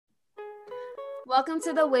Welcome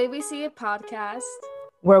to the Way We See It podcast.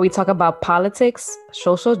 where we talk about politics,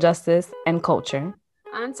 social justice, and culture.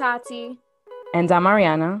 I'm Tati, And I'm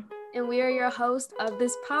Ariana. and we are your host of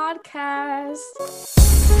this podcast.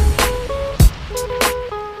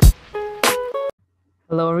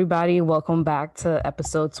 Hello, everybody. Welcome back to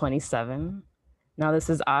episode 27. Now, this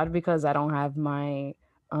is odd because I don't have my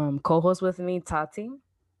co host with me, Tati,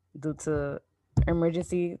 due to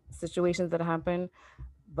emergency situations that happen.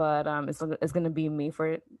 But it's going to be me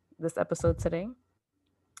for this episode today.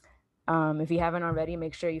 If you haven't already,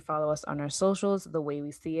 make sure you follow us on our socials, The Way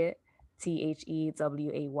We See It,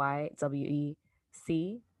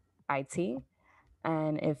 TheWayWeCit.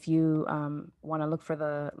 And if you want to look for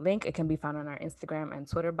the link, it can be found on our Instagram and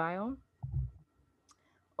Twitter bio.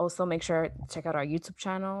 Also, make sure to check out our YouTube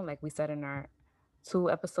channel. Like we said in our 2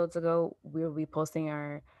 episodes ago, we'll be posting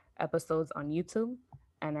our episodes on YouTube.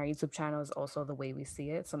 And our YouTube channel is also The Way We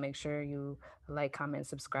See It. So make sure you like, comment,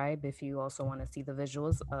 subscribe if you also want to see the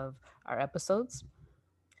visuals of our episodes.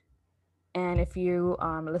 And if you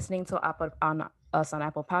listening to us on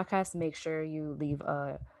Apple Podcasts, make sure you leave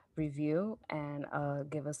a review and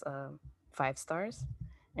give us 5 stars.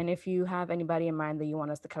 And if you have anybody in mind that you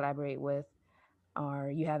want us to collaborate with,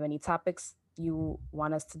 or you have any topics you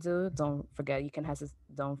want us to do, don't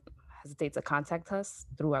hesitate to contact us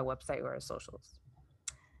through our website or our socials.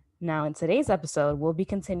 Now, in today's episode, we'll be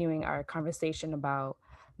continuing our conversation about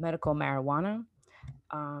medical marijuana.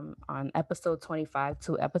 On episode 25,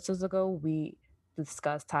 2 episodes ago, we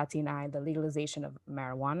discussed, Tati and I, the legalization of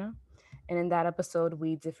marijuana. And in that episode,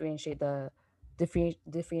 we differentiated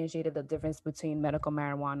the difference between medical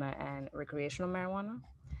marijuana and recreational marijuana.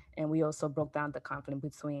 And we also broke down the conflict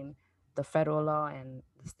between the federal law and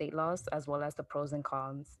the state laws, as well as the pros and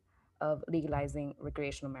cons of legalizing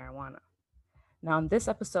recreational marijuana. Now, in this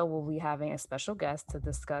episode, we'll be having a special guest to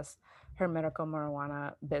discuss her medical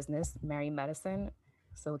marijuana business, Mary Medicine.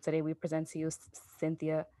 So today we present to you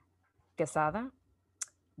Cynthia Quezada,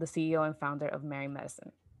 the CEO and founder of Mary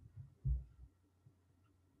Medicine.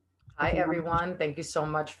 Hi, everyone. Thank you so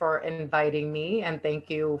much for inviting me. And thank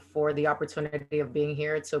you for the opportunity of being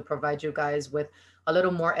here to provide you guys with a little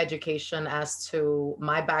more education as to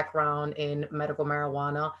my background in medical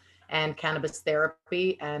marijuana and cannabis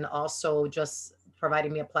therapy, and also just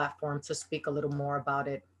providing me a platform to speak a little more about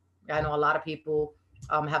it. I know a lot of people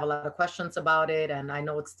have a lot of questions about it, and I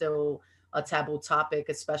know it's still a taboo topic,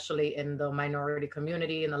 especially in the minority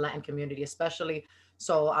community, in the Latin community, especially.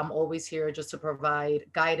 So I'm always here just to provide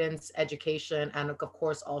guidance, education, and of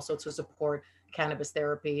course also to support cannabis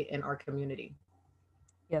therapy in our community.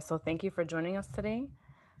 Yeah, so thank you for joining us today.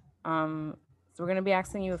 So we're going to be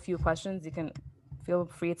asking you a few questions. You can feel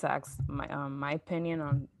free to ask my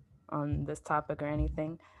opinion on this topic or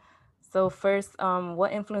anything. So first,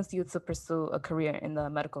 what influenced you to pursue a career in the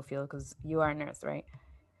medical field? Because you are a nurse, right?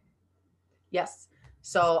 Yes.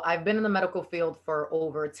 So I've been in the medical field for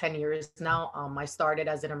over 10 years now. I started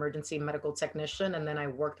as an emergency medical technician, and then I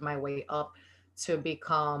worked my way up to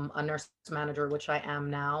become a nurse manager, which I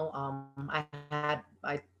am now.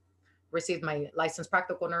 I received my licensed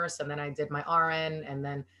practical nurse, and then I did my RN, and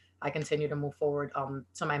then I continue to move forward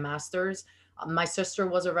to my master's. My sister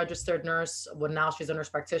was a registered nurse. Well, now she's a nurse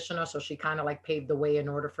practitioner, so she kind of like paved the way in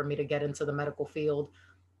order for me to get into the medical field.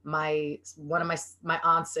 My one of my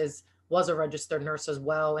aunts is was a registered nurse as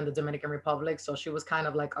well in the Dominican Republic, so she was kind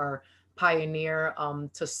of like our pioneer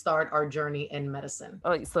to start our journey in medicine.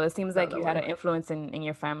 Oh, so it seems like That you had way. an influence in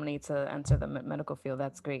your family to enter the medical field.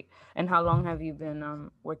 That's great. And how long have you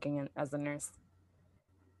been working as a nurse?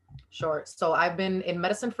 Sure. So I've been in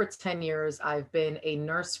medicine for 10 years. I've been a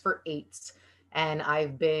nurse for 8, and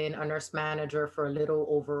I've been a nurse manager for a little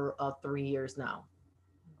over 3 years now.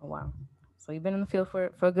 Oh, wow. So you've been in the field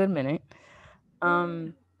for a good minute.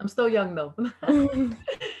 Um, I'm still young though.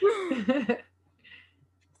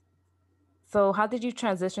 so how did you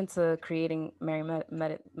transition to creating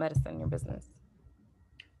Medicine, your business?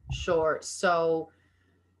 Sure. So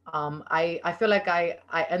I feel like I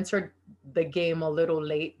entered the game a little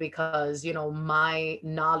late because my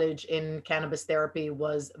knowledge in cannabis therapy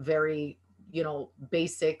was very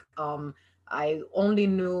basic. I only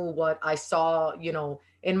knew what I saw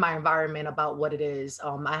in my environment about what it is.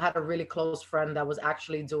 I had a really close friend that was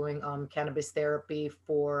actually doing cannabis therapy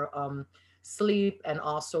for sleep and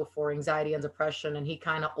also for anxiety and depression, and he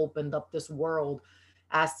kind of opened up this world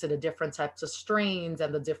as to the different types of strains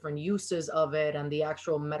and the different uses of it and the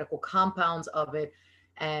actual medical compounds of it.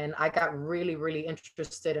 And I got really, really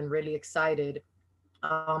interested and really excited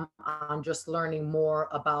on just learning more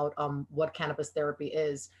about what cannabis therapy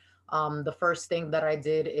is. The first thing that I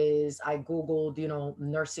did is I Googled,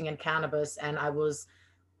 nursing and cannabis, and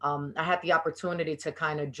I had the opportunity to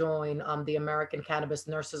kind of join the American Cannabis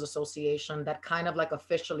Nurses Association that kind of like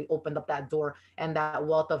officially opened up that door and that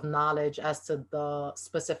wealth of knowledge as to the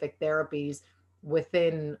specific therapies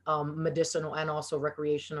within medicinal and also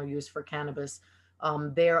recreational use for cannabis.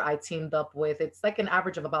 There, I teamed up with, it's like an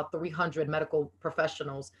average of about 300 medical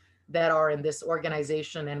professionals that are in this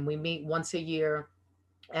organization, and we meet once a year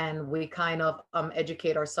and we kind of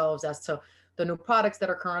educate ourselves as to the new products that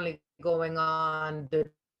are currently going on, the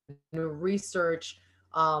new research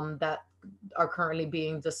that are currently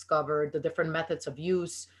being discovered, the different methods of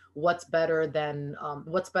use, what's better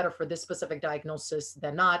for this specific diagnosis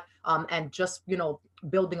than not, and just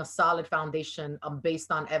building a solid foundation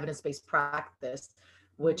based on evidence-based practice,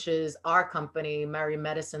 which Mhm. is our company, Mary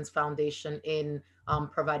Medicine's foundation in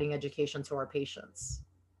providing education to our patients.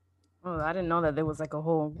 Oh, I didn't know that there was like a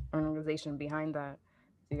whole organization behind that.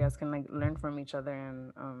 So you guys can like learn from each other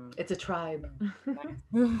and It's a tribe.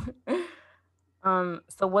 nice.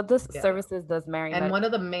 So what does Yeah. services does Mary And Med one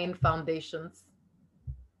of the main foundations,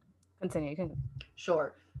 continue? You can.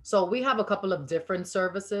 sure. So we have a couple of different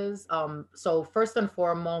services. So first and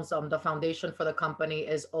foremost, the foundation for the company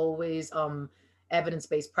is always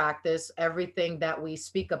evidence-based practice. Everything that we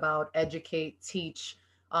speak about, educate, teach,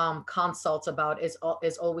 consults about is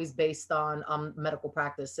always based on medical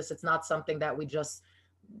practice. This it's not something that we just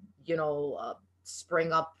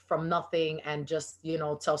spring up from nothing and just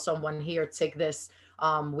tell someone, here, take this.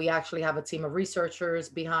 We actually have a team of researchers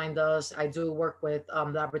behind us. I do work with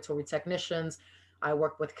laboratory technicians. I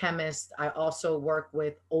work with chemists. I also work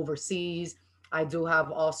with overseas. I do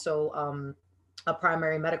have also a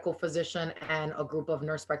primary medical physician and a group of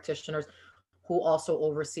nurse practitioners who also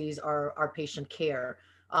oversees our patient care.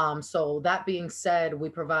 So that being said, we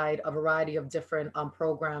provide a variety of different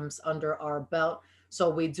programs under our belt. So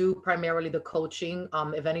we do primarily the coaching.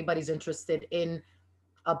 If anybody's interested in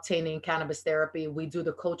obtaining cannabis therapy, we do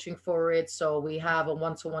the coaching for it. So we have a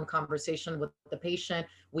one-to-one conversation with the patient.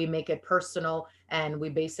 We make it personal, and we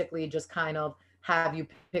basically just kind of have you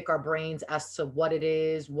pick our brains as to what it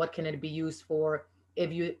is, what can it be used for.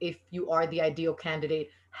 If you are the ideal candidate,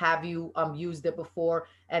 have you used it before,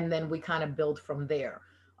 and then we kind of build from there.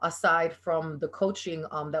 Aside from the coaching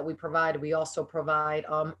that we provide, we also provide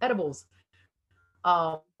edibles,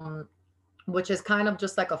 which is kind of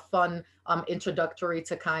just like a fun introductory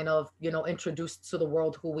to kind of introduce to the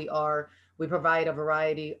world who we are. We provide a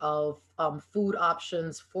variety of food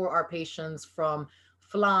options for our patients, from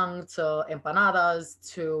flan to empanadas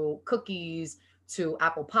to cookies to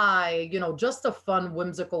apple pie. Just a fun,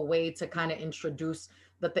 whimsical way to kind of introduce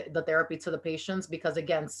the therapy to the patients, because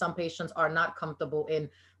again, some patients are not comfortable in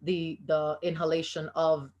the inhalation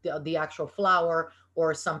of the actual flower,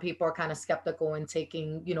 or some people are kind of skeptical in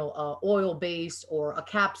taking oil based or a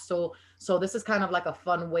capsule. So this is kind of like a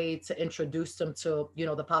fun way to introduce them to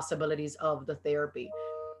the possibilities of the therapy.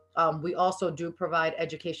 We also do provide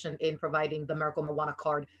education in providing the medical marijuana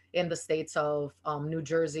card in the states of New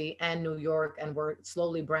Jersey and New York, and we're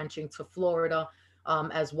slowly branching to Florida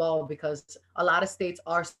as well, because a lot of states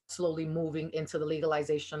are slowly moving into the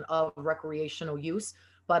legalization of recreational use.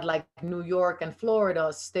 But like New York and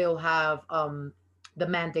Florida still have the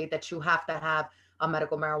mandate that you have to have a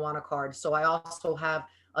medical marijuana card. So I also have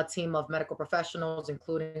a team of medical professionals,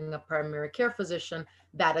 including a primary care physician,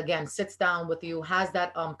 that again sits down with you, has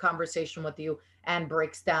that conversation with you, and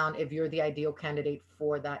breaks down if you're the ideal candidate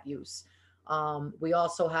for that use. We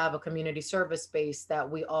also have a community service space that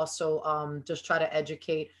we also just try to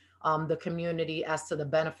educate the community as to the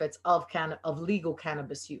benefits of legal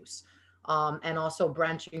cannabis use. And also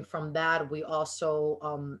branching from that, we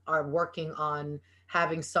also are working on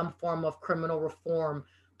having some form of criminal reform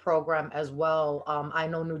program as well. I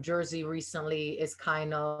know New Jersey recently is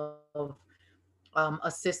kind of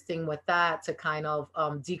assisting with that to kind of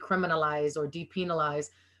decriminalize or depenalize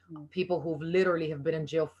Mm. people who've literally have been in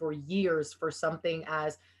jail for years for something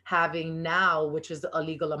as having now, which is a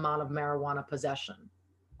legal amount of marijuana possession.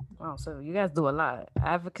 Wow, so you guys do a lot.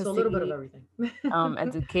 So a little bit of Advocacy, everything.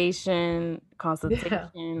 education, Yeah.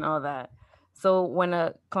 consultation, all that. So when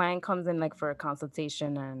a client comes in like for a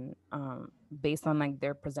consultation and based on like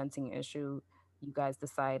their presenting issue, you guys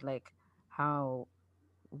decide like how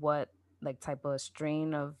what like type of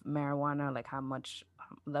strain of marijuana, like how much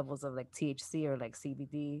levels of like THC or like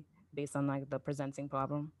CBD based on like the presenting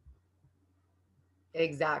problem.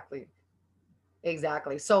 Exactly.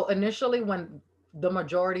 Exactly. So initially, when the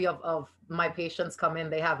majority of my patients come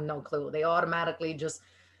in, they have no clue. They automatically just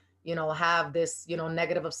have this,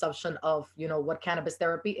 negative assumption of, what cannabis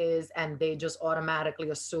therapy is, and they just automatically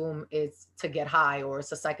assume it's to get high or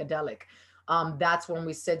it's a psychedelic. That's when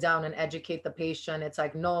we sit down and educate the patient. It's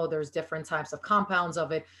like, no, there's different types of compounds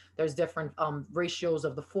of it. There's different ratios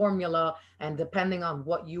of the formula. And depending on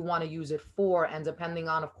what you want to use it for, and depending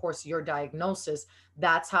on, of course, your diagnosis,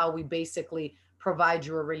 that's how we basically provide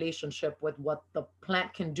you a relationship with what the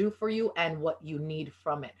plant can do for you and what you need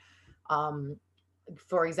from it. Um,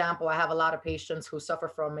 for example, I have a lot of patients who suffer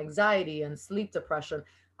from anxiety and sleep depression.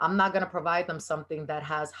 I'm not going to provide them something that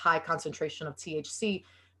has high concentration of THC,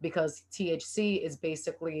 because THC is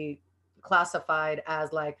basically classified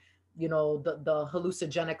as like, the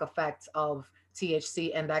hallucinogenic effect of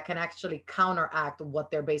THC, and that can actually counteract what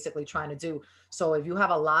they're basically trying to do. So if you have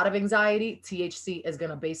a lot of anxiety, THC is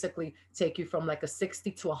going to basically take you from like a 60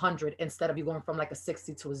 to 100 instead of you going from like a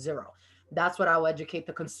 60 to a 0. That's what I will educate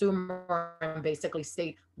the consumer and basically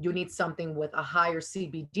state, you need something with a higher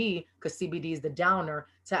CBD, because CBD is the downer,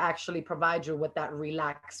 to actually provide you with that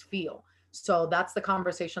relaxed feel. So that's the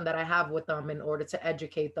conversation that I have with them in order to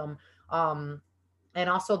educate them. And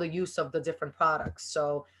also the use of the different products.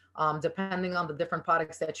 So depending on the different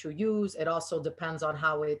products that you use, it also depends on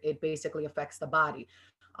how it basically affects the body.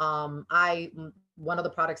 One of the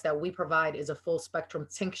products that we provide is a full spectrum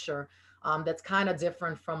tincture, that's kind of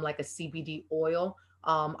different from like a CBD oil.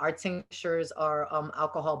 Our tinctures are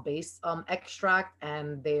alcohol based extract,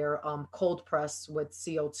 and they're cold pressed with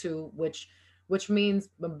CO2, which means,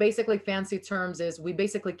 basically, fancy terms is, we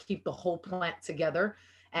basically keep the whole plant together,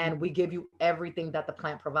 and we Mhm. give you everything that the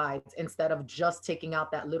plant provides, instead of just taking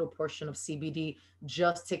out that little portion of CBD,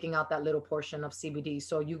 just taking out that little portion of CBD.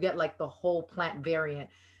 So you get like the whole plant variant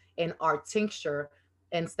in our tincture,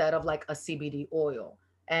 instead of like a CBD oil.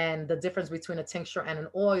 And the difference between a tincture and an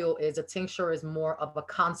oil is, a tincture is more of a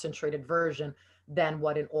concentrated version than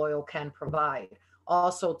what an oil can provide.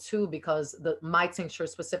 Also, too, because the my tincture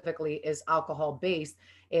specifically is alcohol based,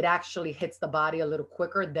 it actually hits the body a little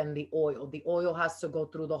quicker than the oil. The oil has to go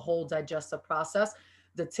through the whole digestive process.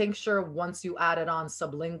 The tincture, once you add it on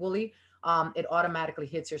sublingually, it automatically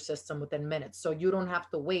hits your system within minutes. So you don't have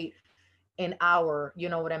to wait an hour, you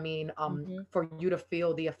know what I mean, Mhm. for you to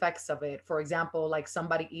feel the effects of it. For example, like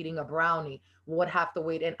somebody eating a brownie would have to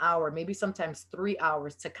wait an hour, maybe sometimes 3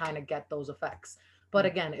 hours, to kind of get those effects. But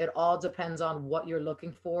Yeah. again, it all depends on what you're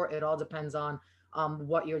looking for. It all depends on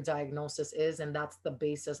what your diagnosis is, and that's the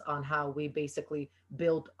basis on how we basically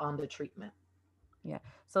build on the treatment. Yeah.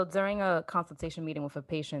 So during a consultation meeting with a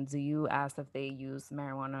patient, do you ask if they use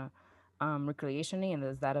marijuana recreationally, and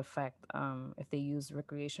does that affect if they use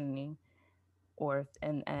recreationally or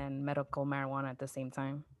and medical marijuana at the same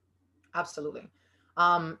time? Absolutely.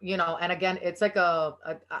 And again, it's like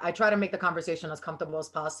I try to make the conversation as comfortable as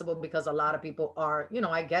possible, because a lot of people are,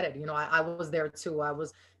 I get it. I was there too. I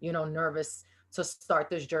was, nervous to start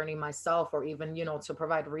this journey myself, or even, to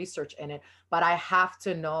provide research in it. But I have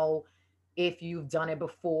to know if you've done it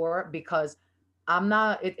before, because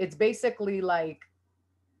it's basically like,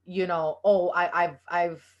 oh,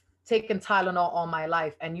 I've taken Tylenol all my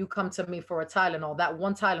life, and you come to me for a Tylenol. That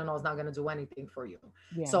one Tylenol is not going to do anything for you.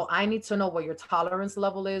 Yes. So I need to know what your tolerance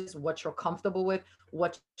level is, what you're comfortable with,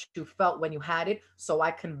 what you felt when you had it, so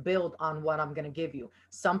I can build on what I'm going to give you.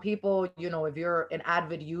 Some people, if you're an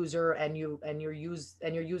avid user, and you're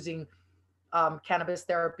using cannabis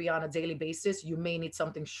therapy on a daily basis, you may need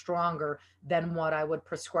something stronger than what I would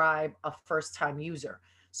prescribe a first time user.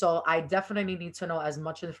 So I definitely need to know as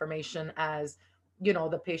much information as,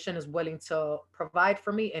 the patient is willing to provide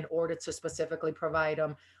for me, in order to specifically provide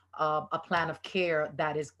them a plan of care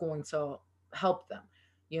that is going to help them.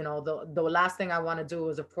 The last thing I want to do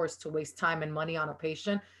is, of course, to waste time and money on a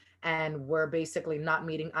patient, and we're basically not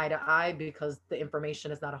meeting eye to eye, because the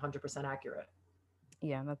information is not 100% accurate.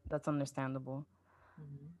 Yeah, that's understandable.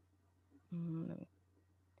 Mhm. Mm,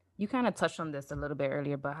 you kind of touched on this a little bit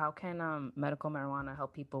earlier, but how can medical marijuana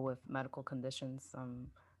help people with medical conditions,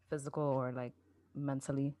 physical or like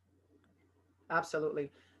mentally?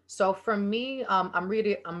 Absolutely. So for me, I'm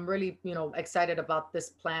really, excited about this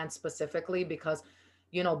plan specifically, because,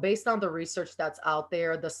 based on the research that's out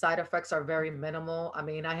there, the side effects are very minimal. I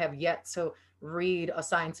mean, I have yet to read a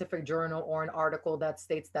scientific journal or an article that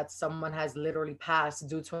states that someone has literally passed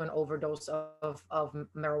due to an overdose of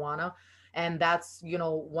marijuana. And that's,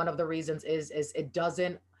 one of the reasons is it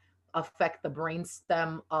doesn't affect the brain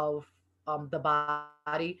stem of the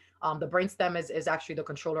body. The brain stem is actually the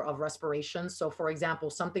controller of respiration. So, for example,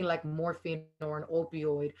 something like morphine or an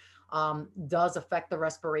opioid does affect the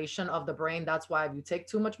respiration of the brain. That's why if you take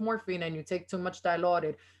too much morphine and you take too much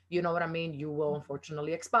dilaudid, you know what I mean, you will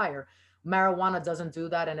unfortunately expire. Marijuana doesn't do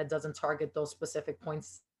that, and it doesn't target those specific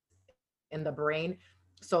points in the brain.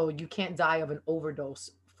 So you can't die of an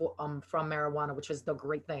overdose from marijuana, which is the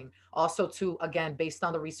great thing. Also, too, again, based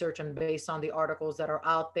on the research and based on the articles that are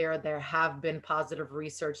out there, there have been positive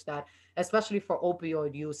research that, especially for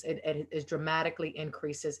opioid use, it is dramatically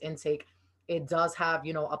increases intake. It does have,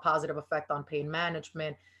 a positive effect on pain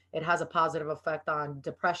management. It has a positive effect on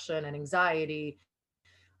depression and anxiety.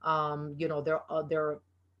 There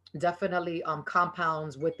definitely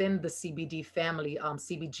compounds within the CBD family,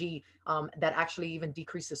 CBG, that actually even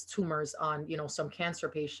decreases tumors on, some cancer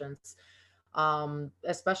patients,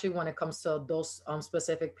 especially when it comes to those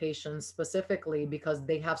specific patients specifically, because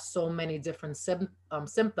they have so many different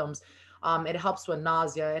symptoms. It helps with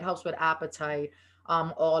nausea, it helps with appetite,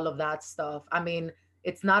 all of that stuff. I mean,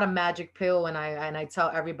 it's not a magic pill, and I tell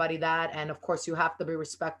everybody that. And of course, you have to be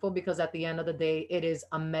respectful, because at the end of the day, it is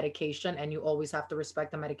a medication, and you always have to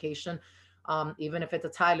respect the medication. Even if it's a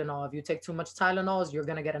Tylenol, if you take too much Tylenols, you're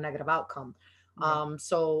going to get a negative outcome. Right.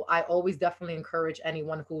 So I always definitely encourage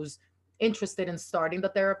anyone who's interested in starting the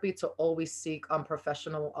therapy to always seek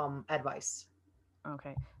professional advice.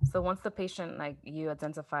 Okay. So once the patient, like you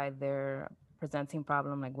identify their presenting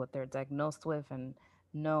problem, like what they're diagnosed with, and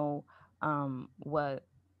know what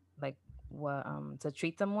like what to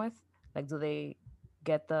treat them with, like do they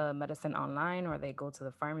get the medicine online or they go to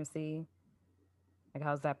the pharmacy? Like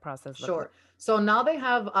how's that process look like? Sure. So now they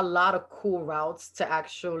have a lot of cool routes to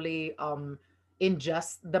actually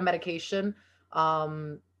ingest the medication.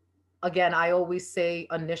 Um, Again, I always say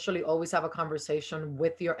initially always have a conversation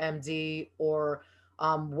with your MD, or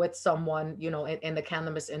with someone, in the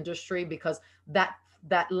cannabis industry, because that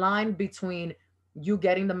that line between you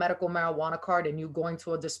getting the medical marijuana card and you going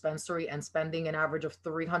to a dispensary and spending an average of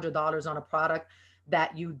 $300 on a product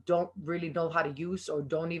that you don't really know how to use, or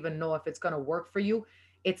don't even know if it's going to work for you,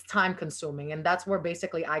 it's time consuming. And that's where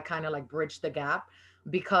basically I kind of like bridge the gap,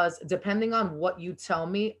 because depending on what you tell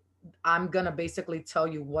me, I'm going to basically tell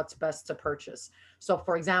you what's best to purchase. So,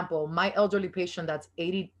 for example, my elderly patient that's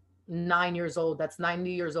 89 years old, that's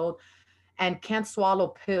 90 years old, and can't swallow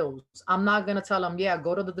pills, I'm not going to tell them, yeah,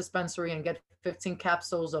 go to the dispensary and get 15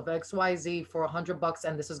 capsules of XYZ for $100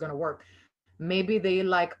 and this is going to work. Maybe they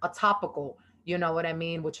like a topical, you know what I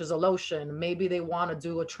mean, which is a lotion. Maybe they want to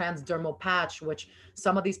do a transdermal patch, which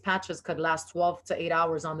some of these patches could last 12 to 8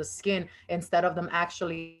 hours on the skin, instead of them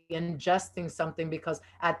actually ingesting something, because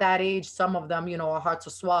at that age, some of them, are hard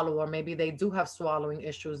to swallow, or maybe they do have swallowing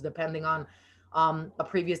issues, depending on a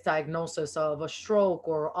previous diagnosis of a stroke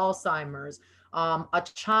or Alzheimer's. A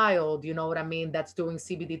child, you know what I mean, that's doing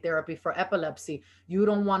CBD therapy for epilepsy. You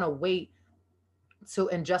don't want to wait to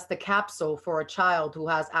ingest the capsule for a child who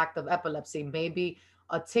has active epilepsy. Maybe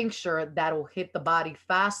a tincture that'll hit the body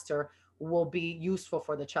faster will be useful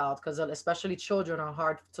for the child, because especially children are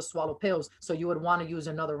hard to swallow pills. So you would want to use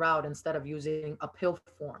another route instead of using a pill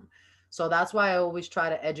form. So that's why I always try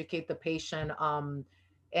to educate the patient,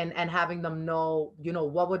 and having them know,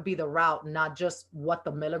 what would be the route, not just what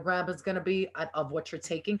the milligram is going to be of what you're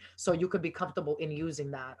taking, so you could be comfortable in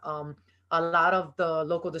using that. A lot of the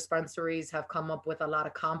local dispensaries have come up with a lot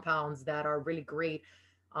of compounds that are really great.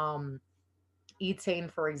 Um, Etain,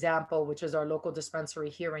 for example, which is our local dispensary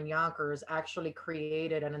here in Yonkers, actually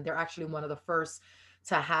created, and they're actually one of the first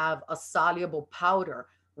to have a soluble powder,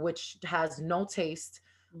 which has no taste.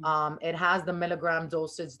 Mm. It has the milligram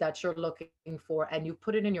dosage that you're looking for, and you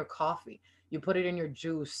put it in your coffee, you put it in your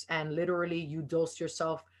juice, and literally you dose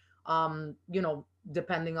yourself,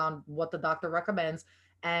 depending on what the doctor recommends.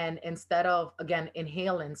 And instead of, again,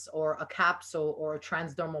 inhalants or a capsule or a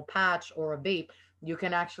transdermal patch or a vape, you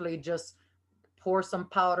can actually just pour some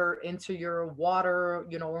powder into your water,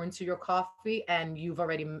 or into your coffee, and you've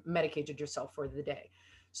already medicated yourself for the day.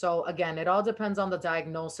 So again, it all depends on the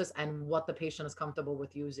diagnosis and what the patient is comfortable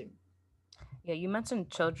with using. Yeah, you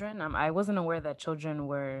mentioned children. I wasn't aware that children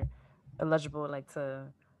were eligible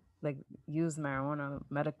like use marijuana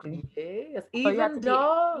medically. Yes, I thought you had to even be 18.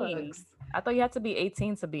 dogs. I thought you had to be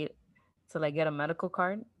 18 to like get a medical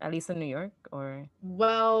card, at least in New York or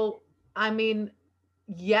Well, I mean,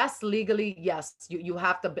 yes, legally, yes, you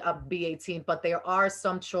have to be 18, but there are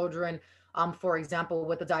some children, for example,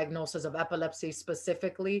 with the diagnosis of epilepsy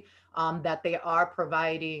specifically, that they are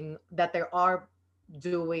providing, that they are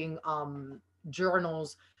doing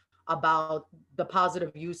journals about the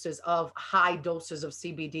positive uses of high doses of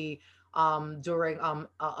CBD during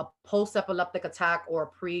a post-epileptic attack, or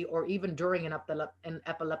pre, or even during an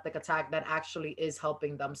epileptic attack, that actually is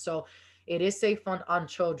helping them. So it is safe on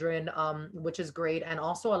children, which is great. And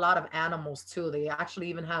also a lot of animals too. They actually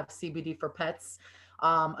even have CBD for pets.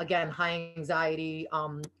 again, high anxiety,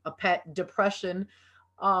 a pet depression,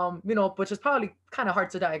 which is probably kind of hard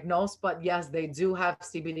to diagnose. But yes, they do have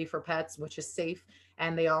CBD for pets, which is safe,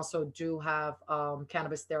 and they also do have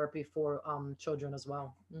cannabis therapy for children as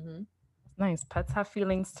well. It's nice. Pets have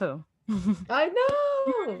feelings too. I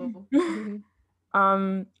know.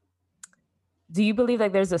 um, do you believe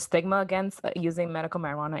like there's a stigma against using medical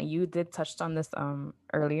marijuana? You did touched on this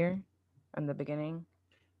earlier in the beginning.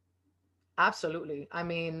 Absolutely. I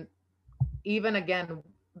mean, even again,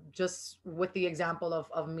 just with the example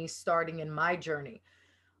of me starting in my journey,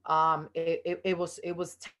 it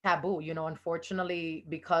was taboo, unfortunately,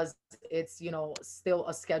 because it's still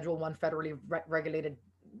a Schedule 1 federally regulated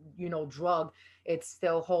drug. It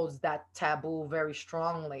still holds that taboo very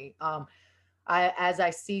strongly. As I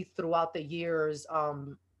see throughout the years,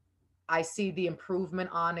 I see the improvement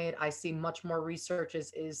on it. I see much more research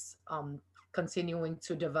is continuing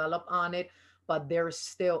to develop on it, but there's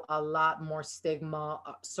still a lot more stigma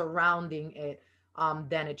surrounding it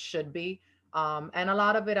than it should be. And a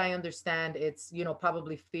lot of it, I understand, it's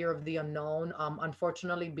probably fear of the unknown.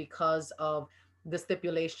 Unfortunately, because of the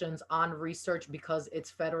stipulations on research, because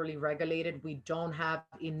it's federally regulated, we don't have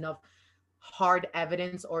enough hard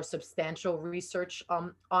evidence or substantial research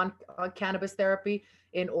on cannabis therapy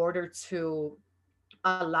in order to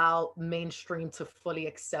allow mainstream to fully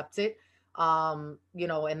accept it. And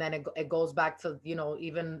then it goes back to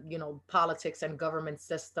even politics and government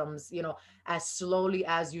systems. As slowly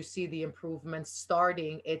as you see the improvements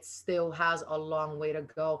starting, it still has a long way to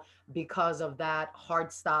go because of that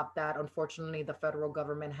hard stop that unfortunately the federal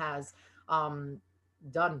government has um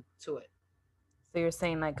done to it. So you're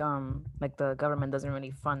saying like the government doesn't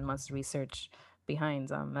really fund much research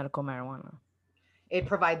behind medical marijuana. It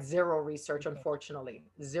provides zero research, unfortunately,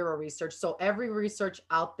 zero research. So every research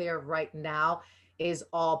out there right now is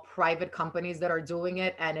all private companies that are doing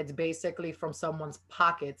it, and it's basically from someone's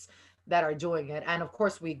pockets that are doing it. And of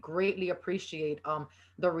course, we greatly appreciate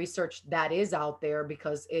the research that is out there,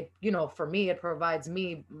 because it, for me, it provides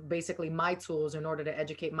me basically my tools in order to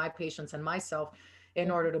educate my patients and myself in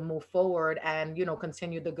order to move forward and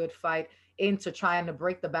continue the good fight into trying to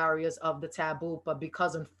break the barriers of the taboo. But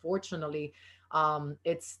because unfortunately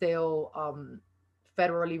it's still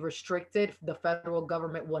federally restricted, the federal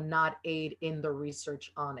government will not aid in the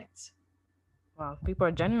research on it. Wow, people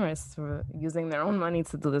are generous for using their own money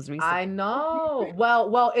to do this research. I know.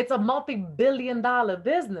 Well, it's a multi-billion-dollar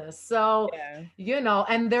business. So, Yeah.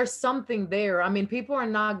 and there's something there. I mean, people are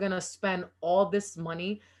not going to spend all this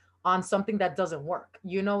money on something that doesn't work.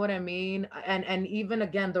 You know what I mean? And even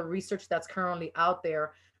again, the research that's currently out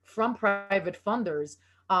there from private funders,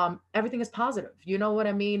 everything is positive. You know what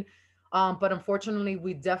I mean? But unfortunately,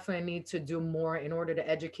 we definitely need to do more in order to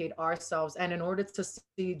educate ourselves and in order to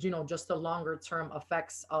see, just the longer term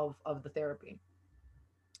effects of the therapy.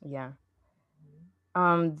 Yeah.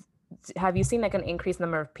 Um, have you seen like an increased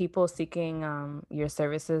number of people seeking your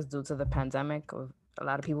services due to the pandemic, of a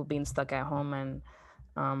lot of people being stuck at home and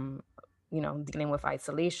um, dealing with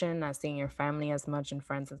isolation, not seeing your family as much and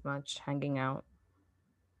friends as much, hanging out?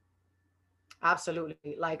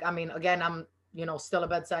 Absolutely. Like, I mean, again, I'm, still a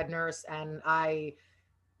bedside nurse, and I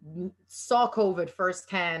saw COVID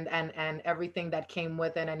firsthand and everything that came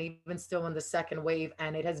with it, and even still in the second wave,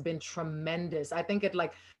 and it has been tremendous. I think it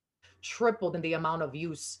like tripled in the amount of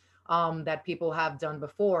use that people have done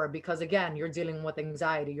before, because again, you're dealing with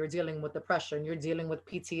anxiety, you're dealing with depression, you're dealing with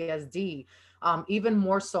PTSD. Even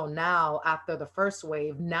more so now after the first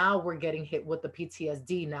wave, now we're getting hit with the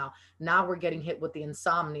PTSD. Now we're getting hit with the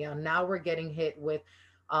insomnia. Now we're getting hit with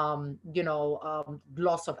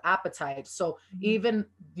loss of appetite. So even,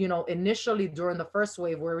 initially during the first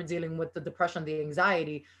wave, we were dealing with the depression, the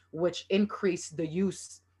anxiety, which increased the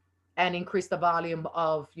use and increased the volume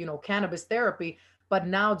of, cannabis therapy. But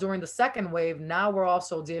now during the second wave, now we're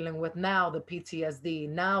also dealing with now the PTSD.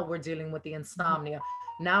 Now we're dealing with the insomnia.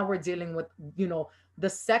 Now we're dealing with, the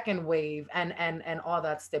second wave and all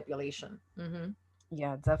that stipulation.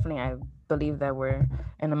 Yeah, definitely. I believe that we're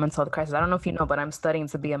in a mental health crisis. I don't know if you know, but I'm studying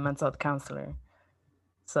to be a mental health counselor.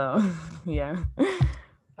 So, yeah.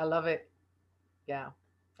 I love it. Yeah.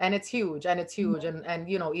 And it's huge, and it's huge. And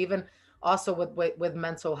even also with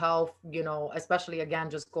mental health, especially again,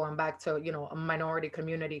 just going back to, a minority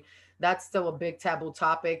community, that's still a big taboo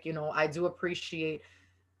topic. I do appreciate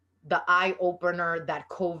the eye opener that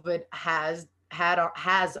COVID has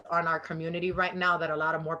on our community right now, that a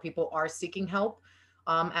lot of more people are seeking help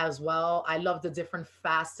as well. I love the different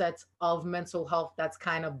facets of mental health that's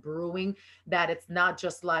kind of brewing, that it's not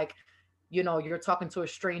just like you're talking to a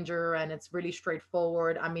stranger and it's really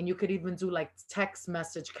straightforward. I mean, you could even do like text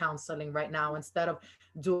message counseling right now instead of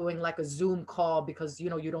doing like a Zoom call, because you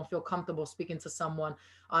don't feel comfortable speaking to someone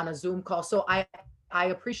on a Zoom call. So I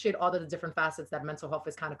appreciate all of the different facets that mental health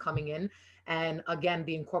is kind of coming in. And again,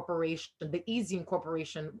 the incorporation, the easy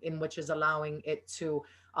incorporation in which is allowing it to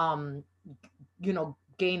um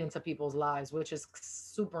gain into people's lives, which is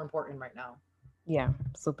super important right now. Yeah,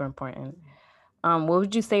 super important. What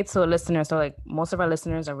would you say to a listener? So like most of our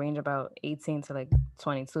listeners are range about 18 to like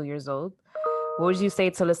 22 years old. What would you say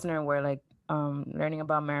to a listener where like learning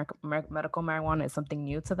about medical marijuana is something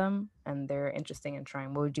new to them and they're interested in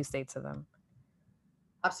trying? What would you say to them?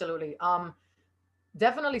 Absolutely.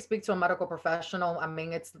 Definitely speak to a medical professional. I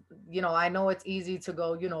mean, I know it's easy to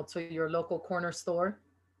go, to your local corner store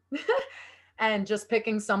and just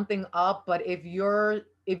picking something up. But if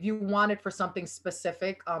you want it for something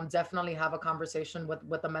specific, definitely have a conversation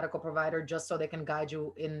with a medical provider just so they can guide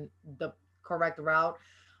you in the correct route.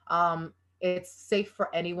 It's safe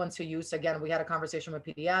for anyone to use. Again, we had a conversation with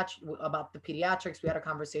about the pediatrics. We had a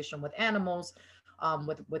conversation with animals,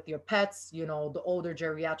 with your pets, the older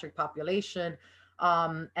geriatric population.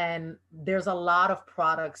 And there's a lot of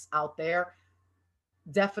products out there.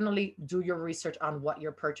 Definitely do your research on what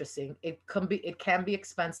you're purchasing. It can be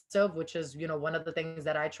expensive, which is one of the things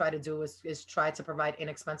that I try to do is try to provide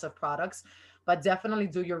inexpensive products. But definitely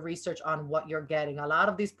do your research on what you're getting. A lot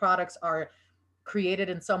of these products are created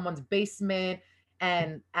in someone's basement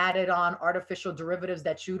and added on artificial derivatives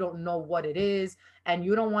that you don't know what it is, and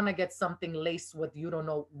you don't want to get something laced with you don't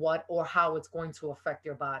know what or how it's going to affect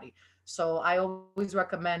your body. So I always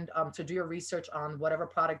recommend to do your research on whatever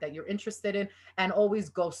product that you're interested in, and always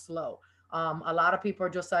go slow. A lot of people are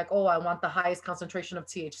just like, oh, I want the highest concentration of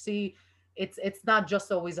THC. It's not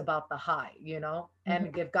just always about the high. Mhm.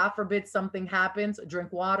 And if God forbid something happens,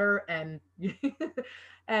 drink water and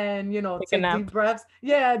and Take a take deep nap. breaths.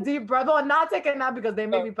 Yeah, deep breath. Well, not take a nap because they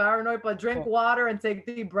may Oh, be paranoid, but drink okay. water and take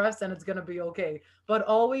deep breaths and it's gonna be okay. But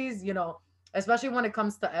always, especially when it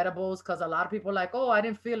comes to edibles, because a lot of people are like, oh, I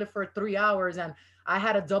didn't feel it for 3 hours and I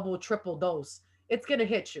had a double, triple dose. It's gonna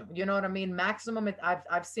hit you. You know what I mean? Maximum.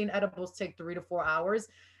 I've seen edibles take 3 to 4 hours,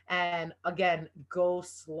 and again, go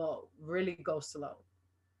slow. Really go slow.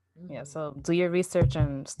 Yeah, Hmm. so do your research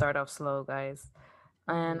and start off slow, guys.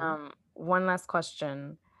 And Hmm. one last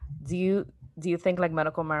question. Do you do you think like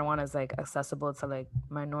medical marijuana is like accessible to like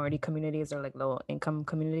minority communities or like low income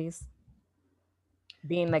communities?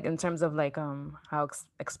 Being like in terms of like how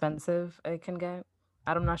expensive it can get.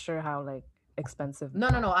 I'm not sure how like expensive. No.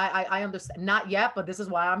 I understand. Not yet, but this is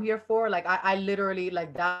why I'm here for. Like I literally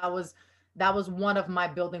like that was one of my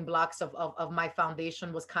building blocks of my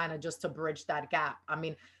foundation, was kind of just to bridge that gap. I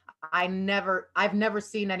mean, I've never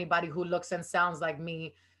seen anybody who looks and sounds like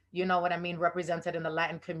me, you know what I mean, represented in the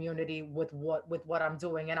Latin community with what I'm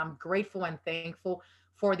doing. And I'm grateful and thankful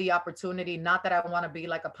for the opportunity. Not that I want to be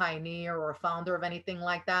like a pioneer or a founder of anything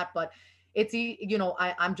like that, but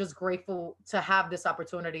I'm just grateful to have this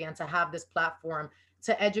opportunity and to have this platform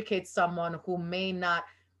to educate someone who may not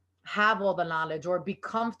have all the knowledge or be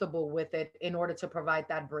comfortable with it, in order to provide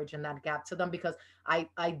that bridge and that gap to them. Because I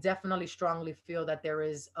definitely strongly feel that there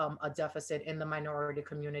is a deficit in the minority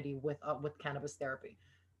community with cannabis therapy.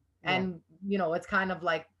 Yeah. And it's kind of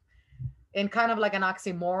like an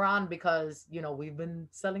oxymoron, because we've been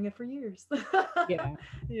selling it for years. Yeah.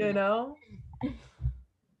 you Yeah. know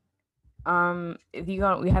If you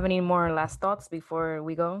got we have any more last thoughts before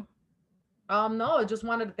we go? No, I just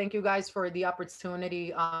wanted to thank you guys for the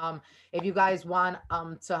opportunity. If you guys want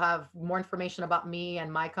to have more information about me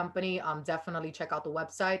and my company, definitely check out the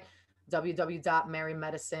website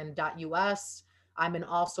www.marymedicine.us. I'm in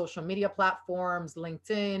all social media platforms: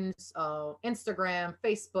 LinkedIn, Instagram,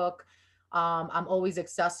 Facebook. I'm always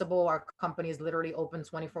accessible. Our company is literally open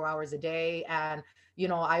 24 hours a day, and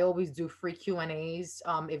I always do free Q&As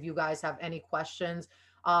if you guys have any questions.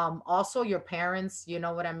 Also your parents, you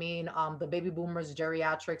know what I mean? The baby boomers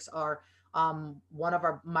geriatrics are one of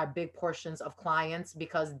my big portions of clients,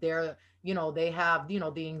 because they have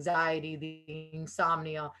the anxiety, the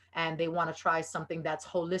insomnia, and they want to try something that's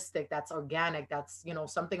holistic, that's organic, that's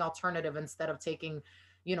something alternative, instead of taking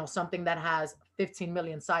something that has 15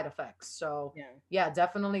 million side effects. So Yeah. yeah,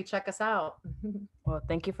 definitely check us out. Well,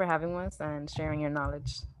 thank you for having us and sharing your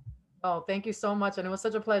knowledge. Oh, thank you so much, and it was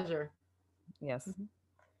such a pleasure. Yes.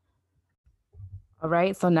 All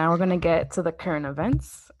right, so now we're gonna get to the current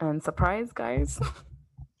events and surprise, guys.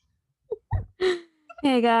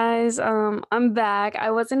 Hey guys, I'm back.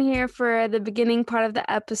 I wasn't here for the beginning part of the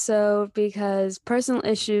episode because personal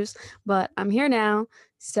issues, but I'm here now.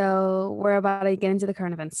 So we're about to get into the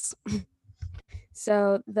current events.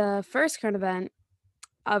 So the first current event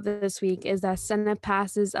of this week is that Senate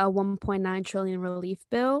passes a 1.9 trillion relief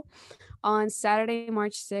bill. On Saturday,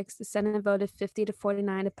 March 6th, the Senate voted 50 to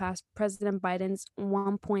 49 to pass President Biden's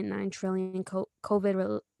 1.9 trillion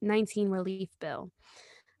COVID-19 relief bill.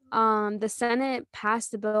 The Senate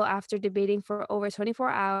passed the bill after debating for over 24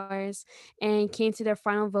 hours and came to their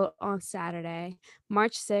final vote on Saturday,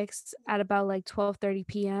 March 6th at about like 12:30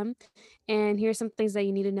 p.m. And here's some things that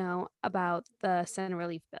you need to know about the Senate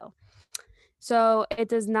relief bill. So it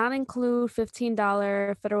does not include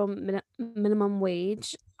 $15 federal minimum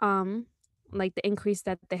wage, like the increase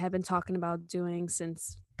that they have been talking about doing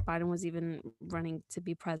since Biden was even running to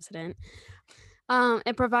be president.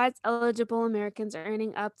 It provides eligible Americans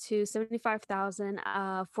earning up to 75,000,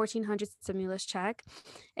 1,400 stimulus check,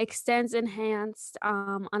 extends enhanced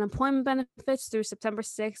unemployment benefits through September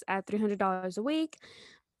 6th at $300 a week.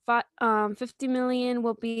 50 million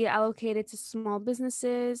will be allocated to small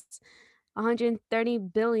businesses. 130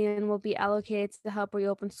 billion will be allocated to help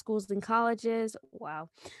reopen schools and colleges. Wow.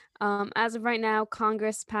 As of right now,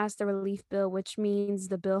 Congress passed the relief bill, which means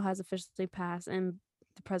the bill has officially passed and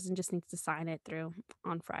the president just needs to sign it through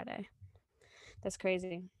on Friday. That's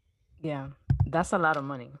crazy. Yeah, that's a lot of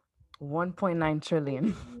money. 1.9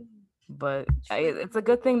 trillion. But it's a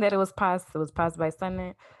good Trillion. thing that it was passed. It was passed by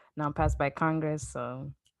Senate, now passed by Congress.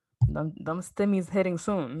 So them stimmies hitting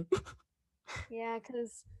soon. Yeah,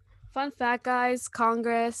 because fun fact, guys,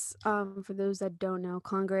 Congress, for those that don't know,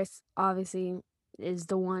 Congress obviously is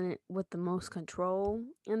the one with the most control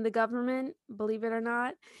in the government, believe it or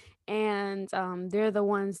not. And they're the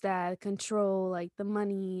ones that control like the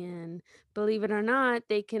money, and believe it or not,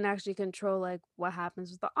 they can actually control like what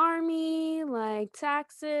happens with the army, like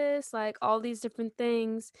taxes, like all these different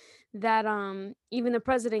things that even the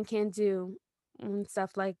president can't do and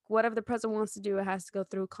stuff. Like whatever the president wants to do, it has to go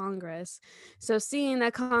through Congress. So seeing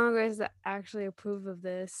that Congress actually approved of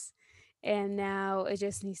this and now it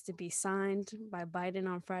just needs to be signed by Biden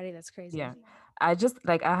on Friday, that's crazy. Yeah. I just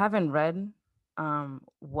like I haven't read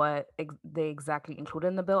what they exactly included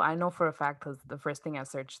in the bill. I know for a fact cuz the first thing I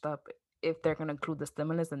searched up if they're going to include the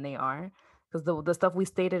stimulus, and they are, cuz the stuff we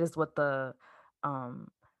stated is what the um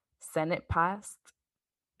Senate passed,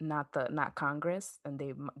 not Congress, and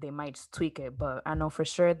they might just tweak it, but I know for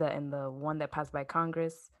sure that in the one that passed by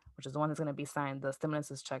Congress, which is the one that's going to be signed, the stimulus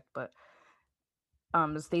is checked. But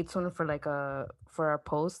stay tuned for like a for our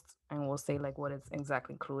post, and we'll say like what is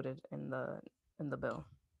exactly included in the bill.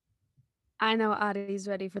 I know Adi's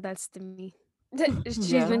ready for that stimmy. She's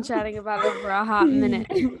been Yeah. chatting about it for a hot minute.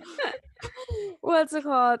 What's it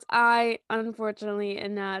called? I unfortunately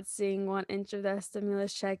am not seeing 1 inch of that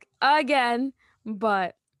stimulus check again,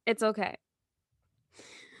 but it's okay.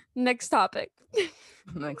 Next topic.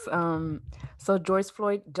 Next, so George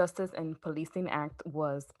Floyd Justice and Policing Act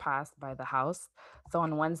was passed by the House. So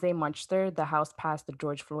on Wednesday, March 3rd, the House passed the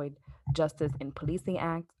George Floyd Justice and Policing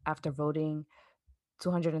Act after voting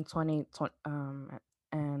 220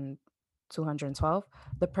 and 212.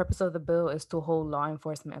 The purpose of the bill is to hold law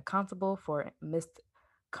enforcement accountable for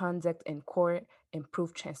misconduct in court,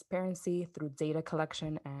 improve transparency through data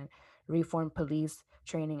collection, and reform police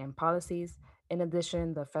training and policies. In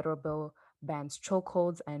addition, the federal bill bans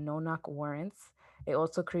chokeholds and no-knock warrants. It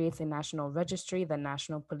also creates a national registry, the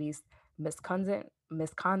National Police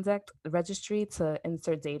Misconduct Registry, to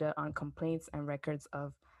insert data on complaints and records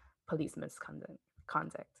of police misconduct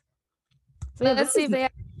contact. So yeah, Let's this see is if they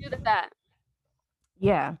actually do that.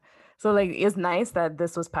 yeah. So like it's nice that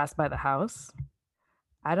this was passed by the House.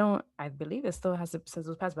 I believe it still has to, since it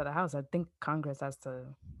was passed by the House. I think Congress has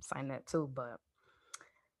to sign that too. But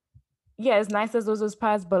yeah, it's nice that this was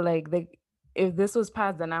passed, but like if this was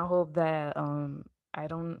passed, then I hope that I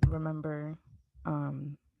don't remember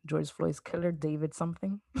George Floyd's killer, David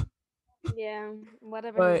something. Yeah,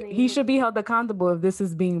 whatever his But name he is. should be held accountable if this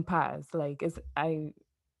is being passed. Like it's I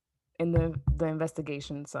in the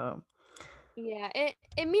investigation. So Yeah,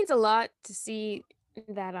 it means a lot to see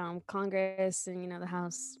that Congress and the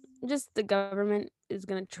House, just the government is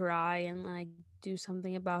gonna try and like do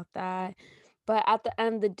something about that. But at the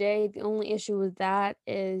end of the day, the only issue with that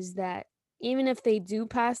is that even if they do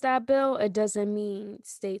pass that bill, it doesn't mean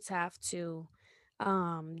states have to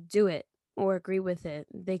do it or agree with it.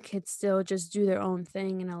 They could still just do their own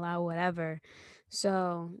thing and allow whatever.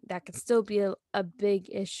 So that could still be a big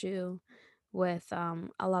issue with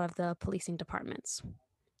a lot of the policing departments.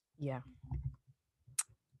 yeah.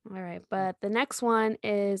 All right, but the next one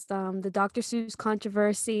is the Dr. Seuss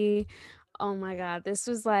controversy. Oh my God, this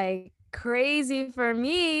was like crazy for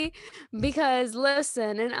me because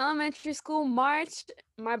listen, in elementary school, March,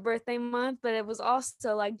 my birthday month, but it was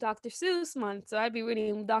also like Dr. Seuss month. So I'd be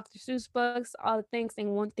reading Dr. Seuss books, all the things,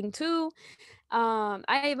 thing one, thing two.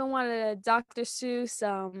 I even wanted a Dr. Seuss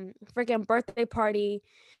freaking birthday party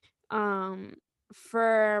um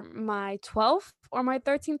for my 12th or my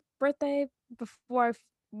 13th birthday before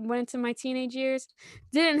went into my teenage years.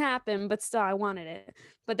 Didn't happen, but still I wanted it.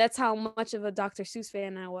 But that's how much of a Dr. Seuss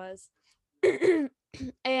fan I was.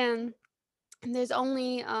 And there's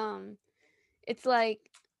only it's like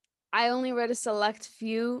I only read a select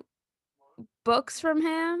few books from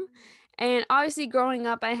him. And obviously, growing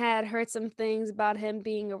up, I had heard some things about him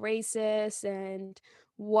being a racist and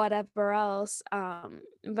whatever else.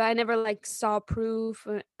 But I never like saw proof.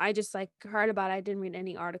 I just like heard about it. I didn't read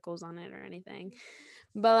any articles on it or anything.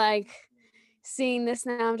 But like seeing this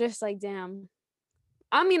now, I'm just like, damn.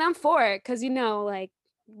 I mean, I'm for it because like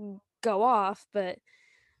go off, but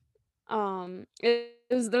it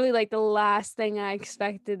was literally like the last thing I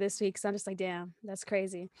expected this week. So I'm just like, damn, that's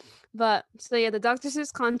crazy. But so yeah, the Dr.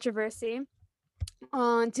 Seuss controversy.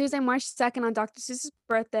 On Tuesday, March 2nd, on Dr. Seuss's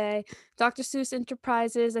birthday, Dr. Seuss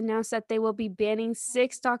Enterprises announced that they will be banning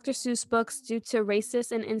 6 Dr. Seuss books due to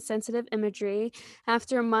racist and insensitive imagery.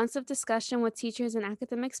 After months of discussion with teachers and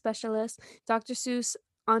academic specialists, Dr. Seuss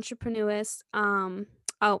entrepreneurs,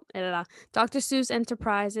 Dr. Seuss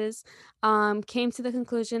Enterprises came to the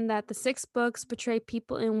conclusion that the 6 books portray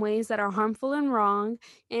people in ways that are harmful and wrong.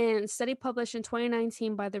 And a study published in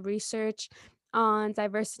 2019 by the Research on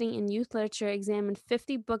Diversity in Youth Literature examined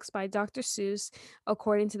 50 books by Dr. Seuss,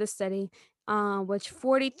 according to the study, which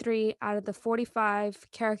 43 out of the 45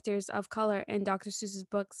 characters of color in Dr. Seuss's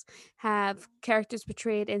books have characters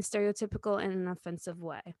portrayed in stereotypical and an offensive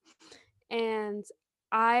way. And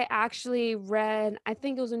I actually read, I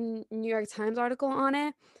think it was a New York Times article on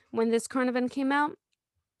it when this current event came out.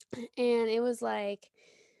 And it was like,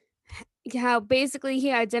 how basically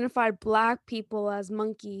he identified black people as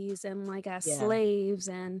monkeys and like as Yeah. slaves,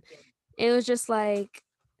 and it was just like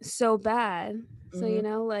so bad. So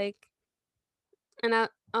Hmm. like, and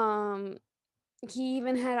he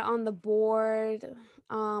even had it on the board,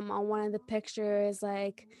 on one of the pictures,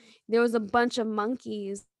 like there was a bunch of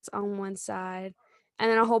monkeys on one side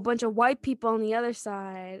and then a whole bunch of white people on the other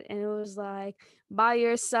side, and it was like, buy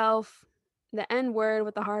yourself the N word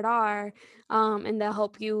with the hard R, and they'll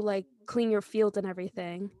help you like clean your field and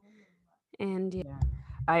everything. And yeah. Yeah.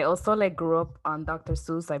 I also like grew up on Dr.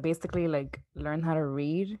 Seuss. I basically like learned how to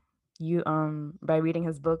read you by reading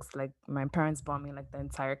his books. Like my parents bought me like the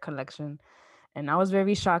entire collection. And I was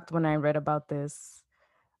very shocked when I read about this.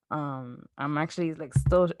 I'm actually like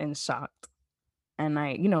still in shock. And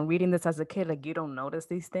reading this as a kid, like you don't notice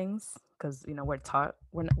these things because we're taught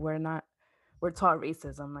we're taught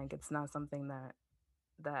racism. Like it's not something that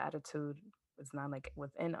the attitude is not like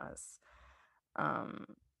within us. Um,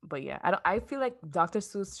 but yeah, I feel like Dr.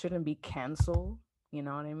 Seuss shouldn't be canceled. You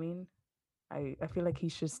know what I mean? I feel like he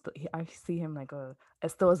should. I see him like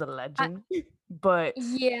still as a I, legend, but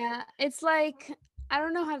yeah, it's like, I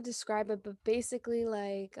don't know how to describe it, but basically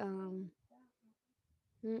like mm,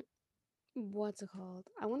 what's it called?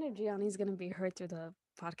 I wonder if Gianni's gonna be heard through the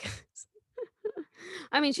podcast.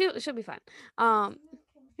 I mean, she'll be fine. Um,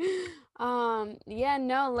 yeah,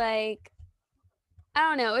 no, like I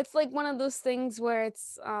don't know. It's like one of those things where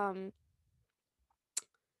it's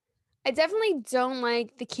I definitely don't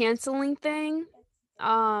like the canceling thing.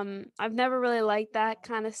 I've never really liked that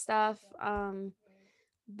kind of stuff.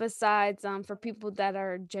 Besides for people that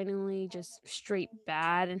are genuinely just straight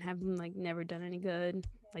bad and have like never done any good,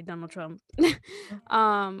 like Donald Trump.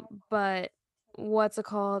 But what's it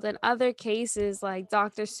called? In other cases, like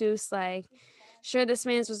Dr. Seuss, like sure this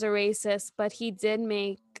man was a racist, but he did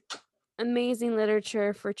make amazing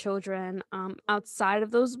literature for children outside of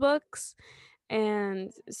those books.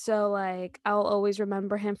 And so like I'll always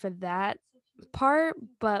remember him for that part,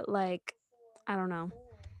 but like I don't know.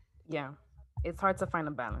 yeah, it's hard to find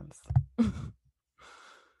a balance.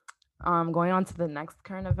 Going on to the next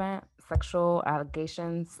current event: sexual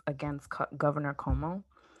allegations against Governor Cuomo.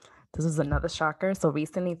 This is another shocker. So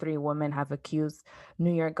recently, 3 women have accused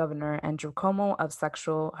New York Governor Andrew Cuomo of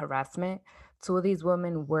sexual harassment. 2 of these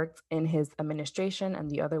women worked in his administration, and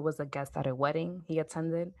the other was a guest at a wedding he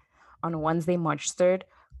attended. On Wednesday, March 3rd,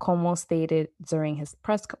 Cuomo stated during his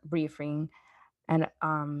press briefing, and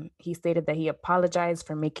he stated that he apologized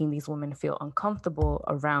for making these women feel uncomfortable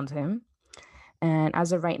around him. And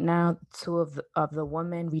as of right now, 2 of the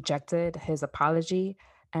women rejected his apology,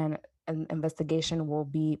 and an investigation will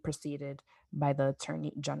be proceeded by the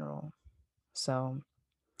attorney general. So,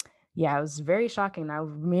 Yeah, it was very shocking. Now,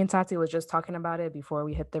 me and Tati was just talking about it before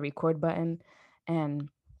we hit the record button, and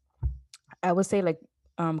I would say like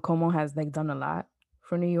Como has like done a lot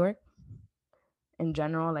for New York in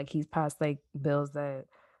general. Like he's passed like bills that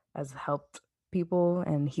has helped people,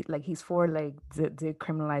 and he's for like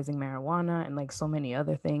decriminalizing marijuana and like so many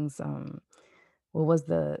other things. What was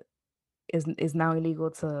the is now illegal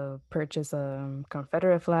to purchase a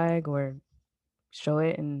Confederate flag or show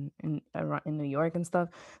it in New York and stuff.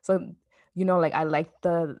 So like I like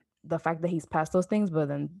the fact that he's passed those things, but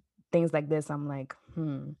then things like this, I'm like,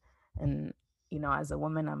 and as a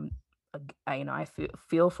woman, I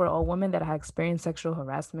feel for all women that have experienced sexual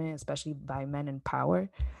harassment, especially by men in power,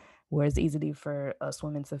 where it's easily for us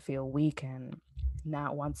women to feel weak and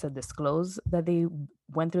not want to disclose that they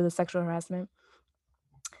went through the sexual harassment.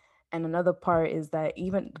 And another part is that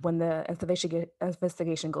even when the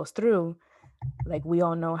investigation goes through, like we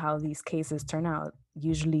all know how these cases turn out.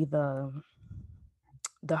 Usually the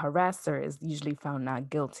harasser is usually found not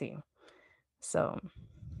guilty. So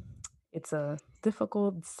it's a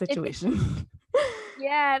difficult It situation.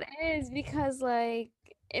 Yeah, it is because like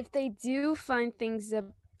if they do find things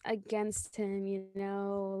against him,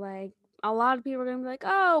 like a lot of people are gonna be like,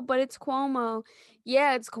 "Oh, but it's Cuomo."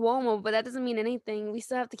 Yeah, it's Cuomo, but that doesn't mean anything. We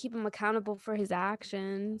still have to keep him accountable for his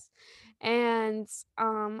actions. And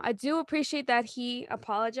I do appreciate that he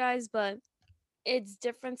apologized, but it's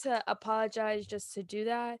different to apologize just to do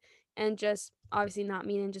that and just obviously not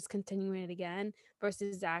mean and just continuing it again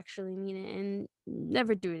versus actually mean it and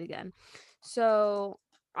never do it again. So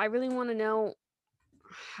I really want to know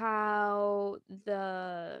how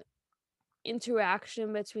the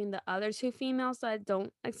interaction between the other two females that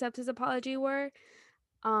don't accept his apology were.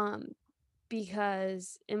 Um,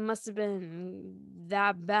 because it must have been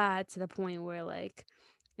that bad to the point where like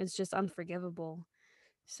it's just unforgivable.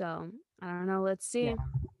 So I don't know. Let's Yeah. see.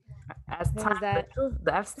 As time Because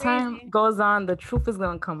that as time crazy. goes on, the truth is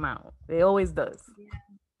gonna come out. It always does.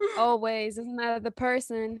 Yeah. Always. Doesn't matter the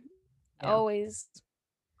person. Yeah. Always.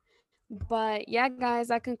 But yeah, guys,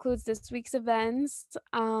 that concludes this week's events.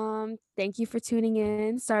 Thank you for tuning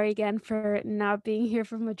in. Sorry again for not being here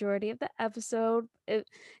for majority of the episode. It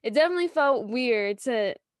definitely felt weird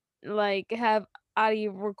to like have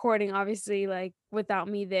audio recording, obviously, like without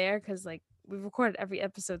me there, because like we've recorded every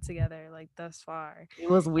episode together, like thus far. It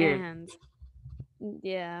was weird. And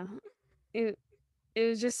yeah, it it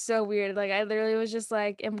was just so weird. Like I literally was just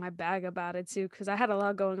like in my bag about it too, because I had a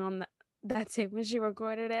lot going on that day when she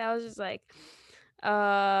recorded it. I was just like,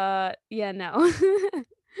 yeah, no.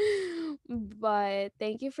 But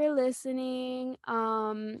thank you for listening.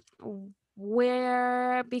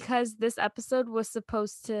 Where because this episode was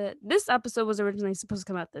originally supposed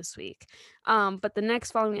to come out this week. But the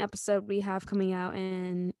next following episode we have coming out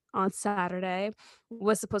on Saturday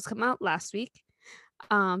was supposed to come out last week.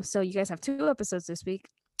 So you guys have 2 episodes this week.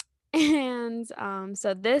 And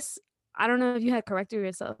so this I don't know if you had corrected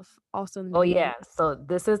yourself also in the Oh beginning. yeah. So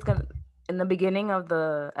this is gonna in the beginning of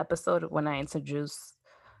the episode when I introduced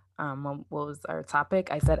what was our topic,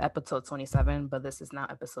 I said episode 27, but this is now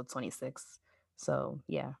episode 26. So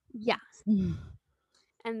yeah. Yeah.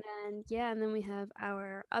 And then we have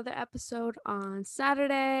our other episode on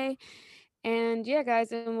Saturday. And yeah,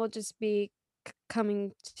 guys, and we'll just be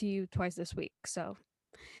coming to you twice this week. So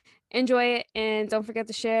enjoy it and don't forget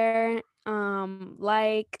to share,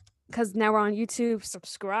 like, because now we're on YouTube,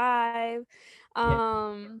 subscribe,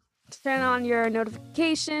 Yeah. turn on your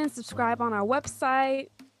notifications, subscribe on our website.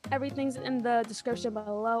 Everything's in the description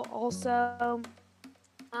below. Also,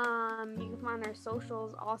 you can find our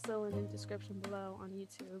socials also in the description below on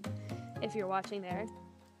YouTube if you're watching there.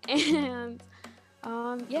 And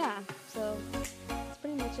yeah, so that's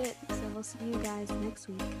pretty much it. So we'll see you guys next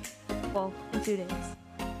week. Well, in 2 days.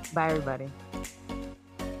 Bye everybody.